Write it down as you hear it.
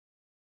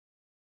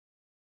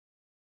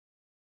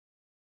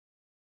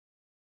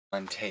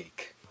One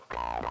take.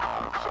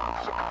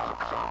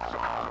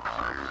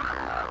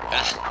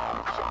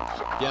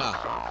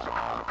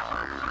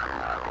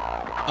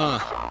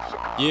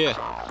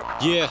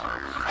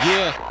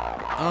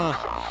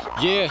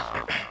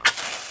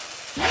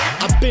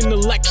 I've been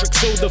electric,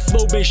 so the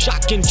flow been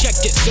shocking. Check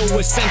it, so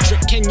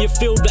eccentric. Can you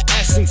feel the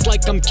essence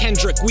like I'm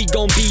Kendrick? We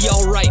gon' be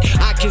alright.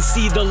 I can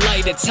see the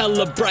light, it's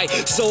hella bright.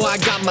 So I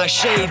got my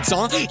shades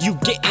on. You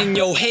getting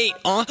your hate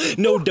on?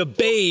 No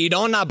debate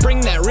on. I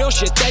bring that real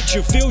shit that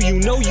you feel. You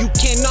know you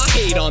cannot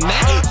hate on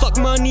that. Fuck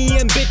money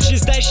and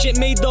bitches, that shit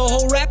made the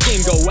whole rap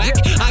game go whack.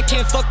 I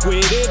can't fuck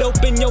with it.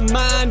 Open your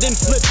mind and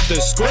flip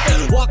the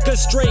script. Walk a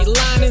straight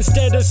line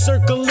instead of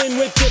circling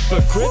with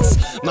hypocrites.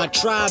 My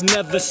tribe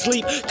never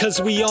sleep,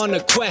 cause we on a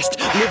quest,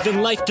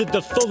 living life to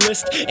the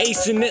fullest,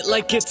 acing it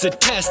like it's a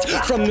test.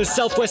 From the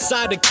southwest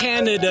side of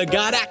Canada,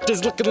 got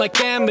actors looking like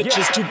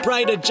amateurs. Too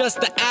bright,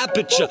 adjust the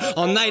aperture.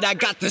 All night I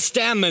got the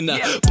stamina.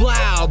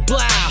 Blow, blow,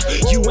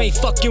 you ain't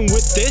fucking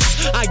with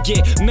this. I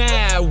get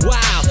mad,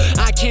 wow,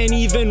 I can't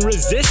even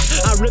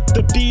resist. I rip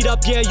the beat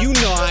up, yeah, you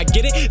know I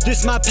get it.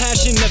 This my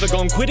passion, never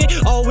gonna quit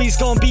it. Always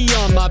gonna be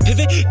on my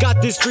pivot.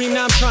 Got this dream,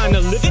 now I'm trying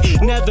to live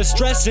it. Never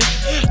stressing,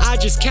 I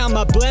just count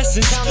my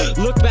blessings.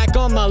 Look back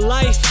on my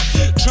life,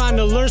 trying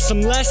to learn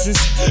some lessons.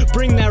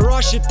 Bring that raw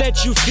shit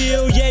that you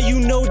feel, yeah, you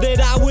know that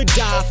I would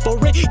die for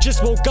it.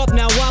 Just woke up,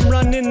 now I'm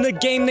running the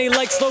game, they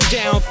like slow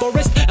down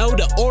Forest. Out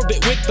of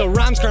orbit with the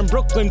rhymes,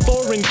 Cranbrook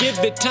foreign, give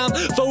it time.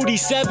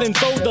 47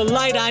 for the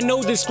light, I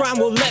know this grind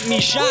will let me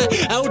shine.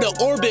 Out of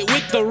orbit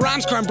with the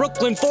rhymes, Cranbrook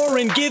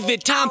foreign, give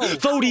it time.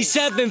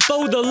 47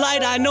 for the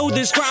light, I know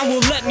this grind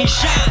will let me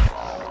shine.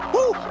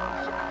 Woo!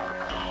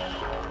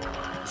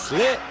 It's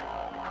lit.